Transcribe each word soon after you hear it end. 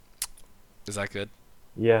Is that good?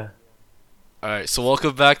 Yeah. Alright, so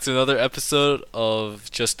welcome back to another episode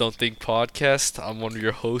of Just Don't Think podcast. I'm one of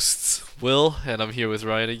your hosts, Will, and I'm here with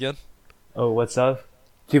Ryan again. Oh, what's up?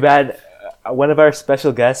 Too bad one of our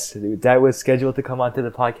special guests that was scheduled to come onto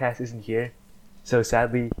the podcast isn't here. So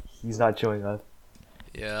sadly, he's not showing up.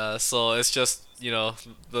 Yeah, so it's just,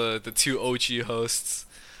 the two OG hosts.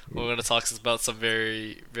 We're gonna talk about some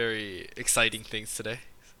very, very exciting things today.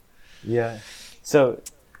 Yeah. So,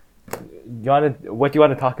 what do you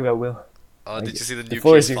want to talk about, Will? Did you see the The new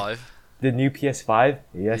floor is your, PS5? the new PS5?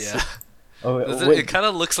 Yes. Yeah. Oh, It what? kind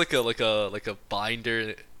of looks like a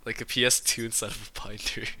binder, like a PS2 instead of a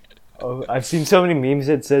binder. Oh, I've seen so many memes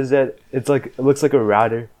that says that it looks like a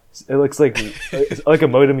router. It looks like a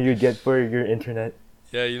modem you'd get for your internet.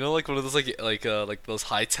 Yeah, like one of those like those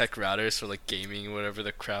high tech routers for like gaming or whatever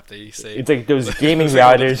the crap they say. It's like those It gaming looks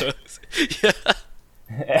like one of routers. those.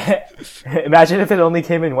 Yeah. Imagine if it only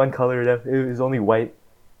came in one color though. It was only white.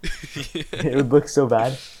 It Yeah. would look so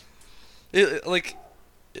bad. Like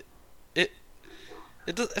it, it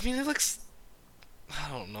it does. I mean, it looks. I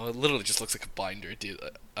don't know. It literally just looks like a binder, dude.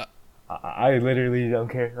 I literally don't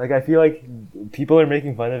care. Like I feel like people are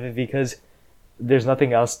making fun of it because there's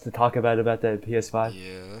nothing else to talk about that PS5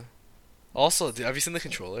 Yeah. Also, dude, have you seen the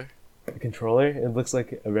controller? controller. It looks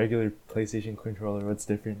like a regular PlayStation controller. What's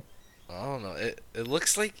different? I don't know. It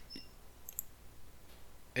looks like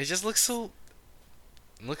it just looks so.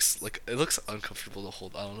 It looks uncomfortable to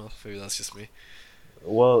hold. I don't know. Maybe that's just me.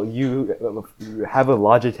 Well, you have a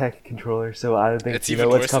Logitech controller, so I don't think It's you know even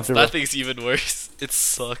what's worse. That comfortable. thing's even worse. It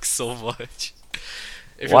sucks so much.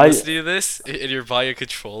 If you're Why? listening to this and you're buying a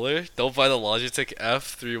controller, don't buy the Logitech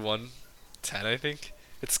F3110, I think.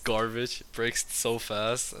 It's garbage. It breaks so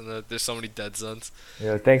fast, and there's so many dead zones.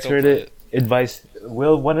 Thanks Don't for buy the it. advice.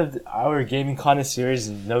 Will, one of our gaming connoisseurs,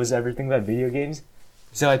 knows everything about video games.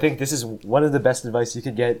 So I think this is one of the best advice you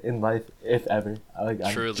could get in life, if ever. I'm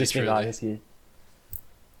Truly, just being truly. honest here.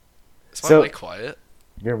 Is my So mic quiet?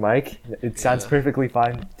 your mic, it sounds Yeah. perfectly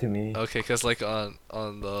fine to me. Okay, cause like on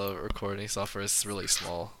the recording software, it's really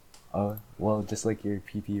small. Oh, well, just like your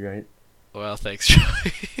PP, right? Well, thanks,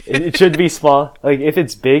 Troy. It should be small. Like if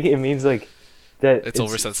it's big, it means like that It's it's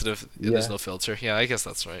oversensitive and there's yeah. no filter. Yeah, I guess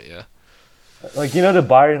that's right. Yeah. Like the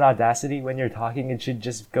bar in Audacity when you're talking, it should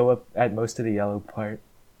just go up at most of the yellow part.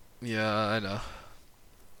 Yeah, I know.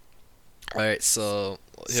 All right, so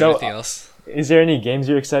you have So, anything else? is there any games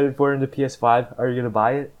you're excited for in the PS5? Are you gonna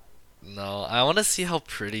buy it? No, I want to see how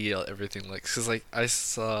pretty everything looks. Cause like I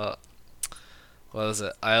saw, what was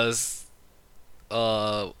it?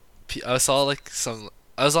 Uh, I saw like some.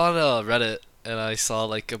 I was on Reddit and I saw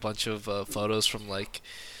like a bunch of photos from like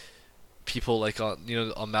people like on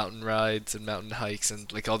on mountain rides and mountain hikes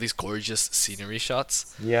and like all these gorgeous scenery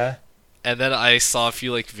shots. Yeah. And then I saw a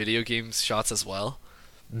few like video game shots as well.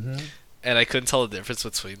 Mm-hmm. And I couldn't tell the difference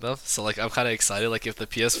between them. So like I'm kind of excited. Like if the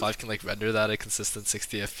PS5 can like render that at consistent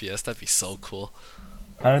 60 FPS, that'd be so cool.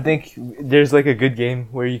 I don't think there's like a good game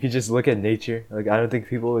where you could just look at nature. Like I don't think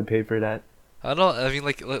people would pay for that. I don't know. I mean,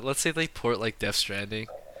 like let's say they port like Death Stranding,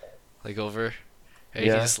 like over, and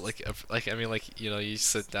you can Yeah. just like I mean like you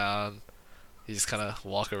sit down, you just kind of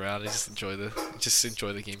walk around and just enjoy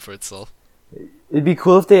the game for itself. It'd be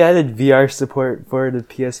cool if they added VR support for the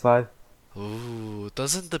PS5. Ooh,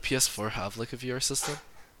 doesn't the PS4 have like a VR system?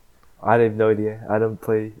 I have no idea. I don't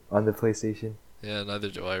play on the PlayStation. Yeah, neither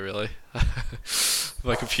do I really.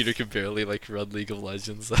 My computer can barely like run League of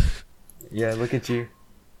Legends. Yeah, look at you.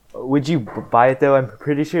 Would you buy it though? I'm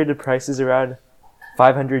pretty sure the price is around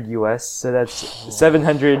 500 US, so that's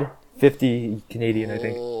 750 Canadian, I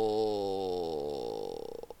think. Oh,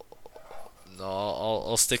 no,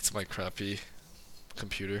 I'll stick to my crappy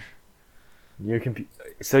computer. Your compu-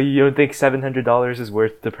 so you don't think $700 is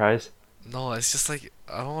worth the price? No, it's just like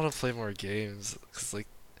I don't want to play more games because like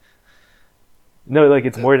No, like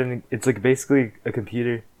it's uh, more than it's like basically a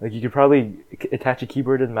computer. Like you could probably attach a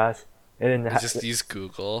keyboard and mouse, and then I just use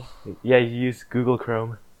Google. yeah, you use Google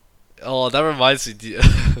Chrome. Oh, that reminds me,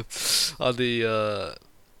 on the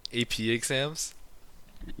AP exams,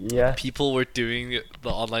 Yeah. people were doing the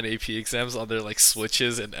online AP exams on their like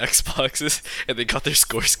Switches and Xboxes, and they got their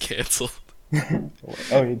scores canceled Oh,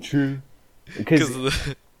 yeah, true. because Because of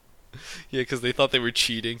the yeah, because they thought they were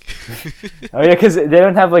cheating. oh yeah, because they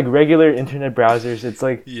don't have like regular internet browsers. It's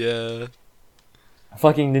like Yeah,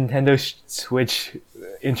 fucking Nintendo Switch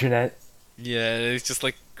internet. yeah, and it's just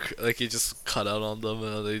like it just cut out on them,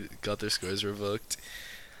 and they got their scores revoked.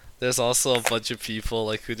 There's also a bunch of people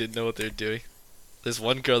like who didn't know what they're doing. There's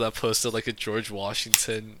one girl that posted like a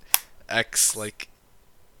X like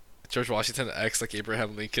George Washington X like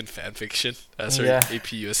Abraham Lincoln fan fiction as her Yeah.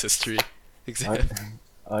 AP US history. Oh, exam.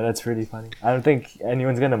 oh, that's pretty funny. I don't think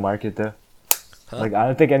anyone's gonna mark it though. Huh? Like I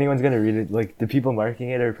don't think anyone's gonna read it. Like the people marking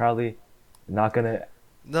it are probably not gonna.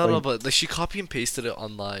 No, no, Like, but like she copy and pasted it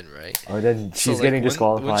online, right? or then So she's like getting when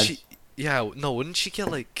disqualified. she, yeah, no, wouldn't she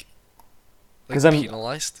get like Cause I'm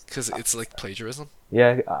penalized because it's like plagiarism?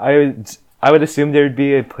 yeah, I would assume there would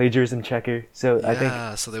be a plagiarism checker. So I think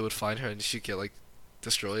Yeah, so they would find her and she'd get like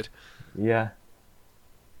destroyed. yeah.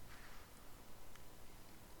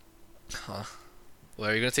 Huh. Well,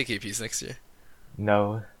 are you gonna take APs next year?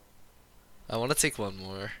 No, I want to take one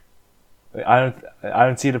more. I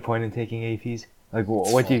don't see the point in taking APs. Like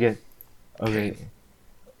It's what do you fun. get? Okay, Pain.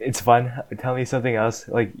 it's fun. Tell me something else.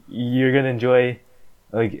 Like you're gonna enjoy,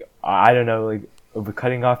 like I don't know, like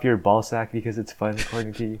cutting off your ball sack because it's fun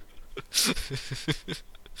according to you.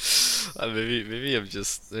 Maybe I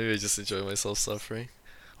just enjoy myself suffering.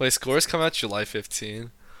 Wait, scores come out July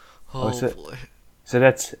 15. Oh, Oh so boy. so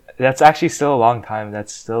that's actually still a long time.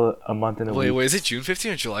 That's still a month and a Wait, week. is it June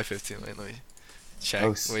 15 or July 15? Wait, let me check.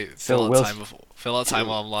 Oh, Wait, so Will's fill out time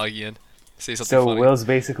while I'm logging in. Say something so funny. Will's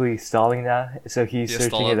basically stalling now. So he's Yeah, searching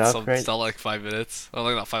stall it out up, right? stall like 5 minutes. Oh,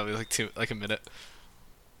 like not 5 minutes, like like a minute.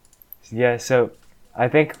 Yeah. So I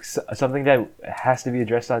think something that has to be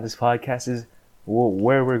addressed on this podcast is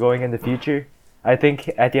where we're going in the future. I think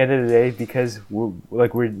at the end of the day, because we're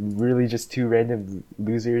really just two random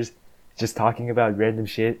losers, just talking about random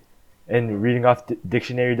shit and reading off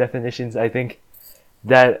dictionary definitions. I think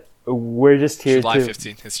that we're just here July to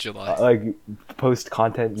 15. It's July. like post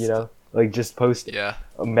content, like just post Yeah.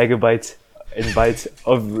 megabytes and bytes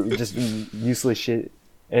of just useless shit.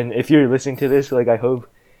 And if you're listening to this, like I hope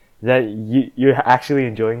that you're actually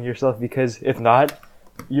enjoying yourself, because if not,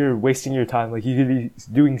 you're wasting your time. Like you could be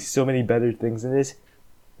doing so many better things than this.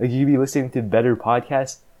 Like you could be listening to better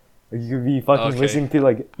podcasts. Like you could be fucking Okay. listening to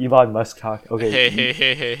like Elon Musk talk. Okay.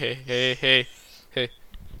 Hey. Hey.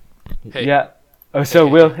 Yeah. Oh, so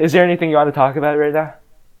Will, is there anything you want to talk about right now?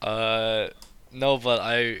 No, but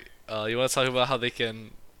you want to talk about how they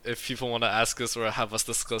can, if people want to ask us or have us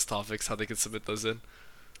discuss topics, how they can submit those in?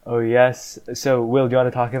 Oh yes. So Will, do you want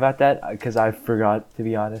to talk about that? Because I forgot, to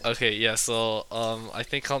be honest. Okay, yeah, so, I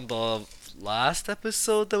think on the last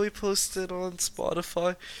episode that we posted on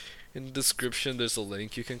Spotify, in the description, there's a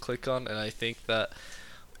link you can click on, and I think that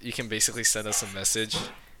you can basically send us a message.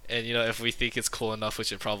 And if we think it's cool enough,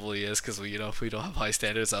 which it probably is, because we don't have high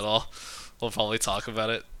standards at all, we'll probably talk about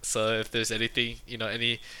it. So if there's anything,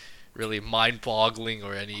 any really mind-boggling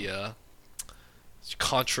or any not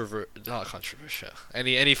controversial,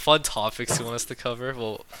 any fun topics you want us to cover,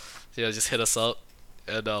 well, just hit us up,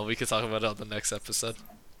 and we can talk about it on the next episode.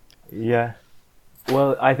 Yeah.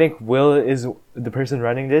 Well, I think Will is the person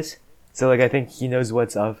running this, so like I think he knows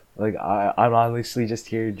what's up. Like I'm honestly just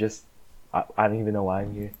here. I don't even know why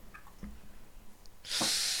I'm here.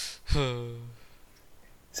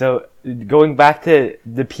 So going back to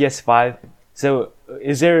the PS5. So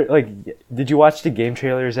is there like, did you watch the game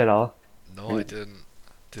trailers at all? No, I didn't.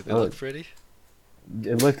 Did they Oh. look pretty?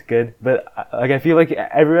 It looked good, but like I feel like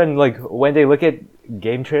everyone, like when they look at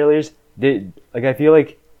game trailers, I feel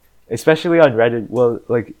like, especially on Reddit. Well,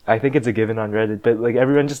 like I think it's a given on Reddit, but like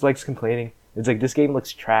everyone just likes complaining. It's like this game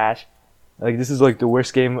looks trash. Like this is like the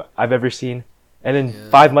worst game I've ever seen. And then Yeah.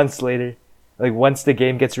 5 months later, like once the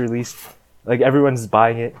game gets released, like everyone's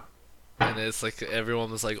buying it. And it's like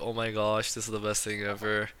everyone was like, "Oh my gosh, this is the best thing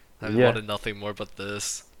ever. I Yeah. wanted nothing more but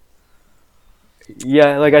this."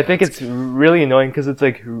 Yeah, like I Yeah, think it's it's really annoying because it's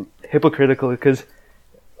like hypocritical. Because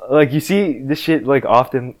like you see this shit like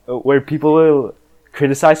often where people will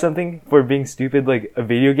criticize something for being stupid, like a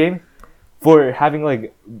video game, for having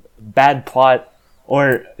like bad plot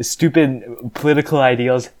or stupid political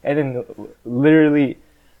ideals, and then literally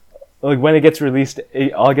like when it gets released,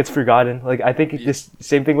 it all gets forgotten. Like I think Ye- this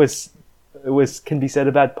same thing was can be said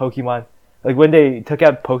about Pokemon. Like when they took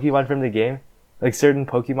out Pokemon from the game, like certain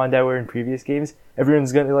Pokemon that were in previous games,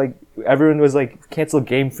 everyone was like cancel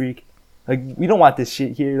Game Freak. Like we don't want this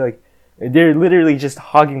shit here. Like they're literally just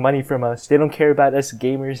hogging money from us. They don't care about us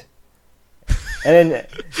gamers. And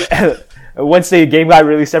then once the game got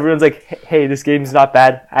released, everyone's like, "Hey, this game's not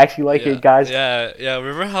bad. I actually like yeah, it, guys. yeah.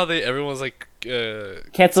 Remember how everyone's like,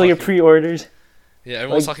 Cancel your talking- pre-orders." Yeah,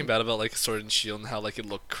 everyone's Like- talking bad about like Sword and Shield and how like it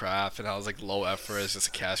looked crap and how it was like low effort, it's just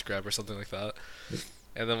a cash grab or something like that.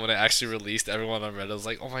 And then when it actually released, everyone on Reddit was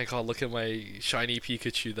like, "Oh my god, look at my shiny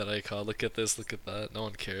Pikachu that I caught. Look at this, look at that." No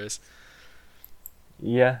one cares.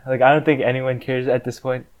 Yeah, like I don't think anyone cares at this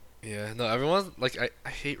point. Yeah, no, everyone like I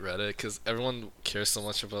hate Reddit because everyone cares so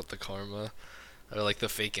much about the karma. or like the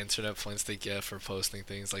fake internet points they get for posting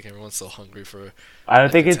things. Like everyone's so hungry for I don't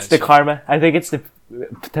like think it's the attention. karma. I think it's the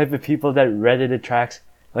type of people that Reddit attracts.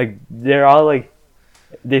 Like they're all like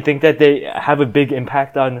they think that they have a big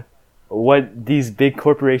impact on what these big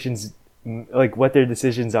corporations like what their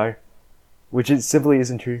decisions are, which is simply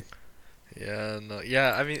isn't true. Yeah, no,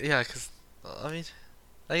 yeah. I mean, yeah, cause I mean,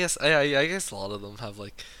 I guess a lot of them have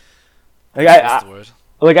like Like what's I the word?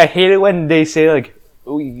 like I hate it when they say like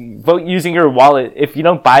vote using your wallet. If you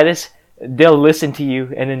don't buy this, they'll listen to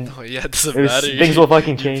you, and then No, yeah, it doesn't matter. things will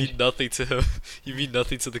fucking You mean change. nothing to him. You mean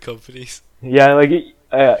nothing to the companies. Yeah, like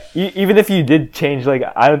even if you did change, like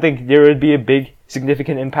I don't think there would be a big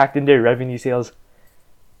significant impact in their revenue sales.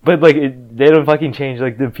 But like they don't fucking change.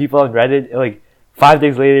 Like the people on Reddit, like 5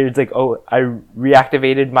 days later, it's like, oh, I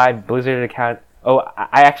reactivated my Blizzard account. Oh,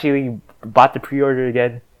 I actually bought the pre-order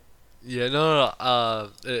again. Yeah, no.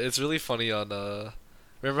 It's really funny on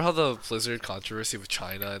remember how the Blizzard controversy with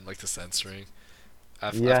China and like the censoring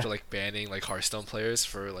Yeah, after like banning like Hearthstone players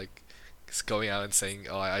for like going out and saying,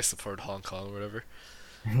 "Oh, I support Hong Kong" or whatever.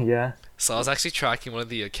 yeah, So I was actually tracking one of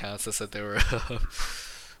the accounts that said they were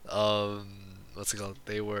um what's it called?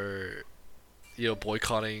 They were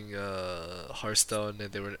boycotting Hearthstone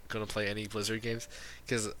and they were gonna play any Blizzard games.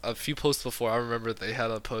 Because a few posts before, I remember they had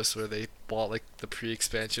a post where they bought like the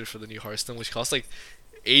pre-expansion for the new Hearthstone, which cost like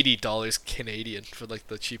 $80 Canadian for like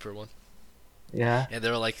the cheaper one. yeah. And they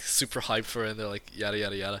were like super hyped for it, and they're like yada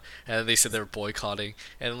yada yada. And then they said they were boycotting,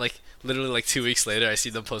 and like literally like 2 weeks later, I see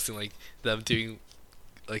them posting like them doing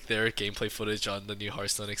like their gameplay footage on the new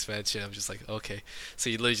Hearthstone expansion. I'm just like, okay, so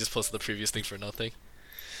you literally just posted the previous thing for nothing.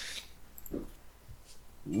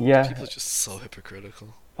 Yeah. People are just so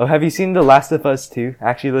hypocritical. Oh, have you seen The Last of Us 2?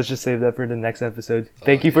 Actually, let's just save that for the next episode.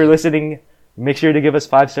 Thank you for Yeah. listening. Make sure to give us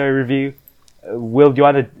 5-star review. Will, do you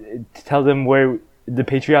want to tell them where the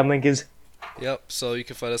Patreon link is? Yep. So you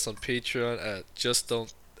can find us on Patreon at just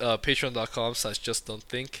don't patreon.com/slash just don't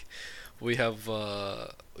think. We have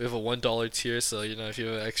a $1 tier, so if you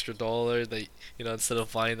have an extra dollar that instead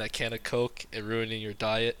of buying that can of Coke and ruining your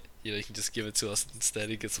diet, you can just give it to us instead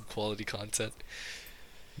and get some quality content.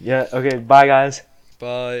 Yeah, okay, bye guys.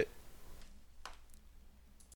 Bye.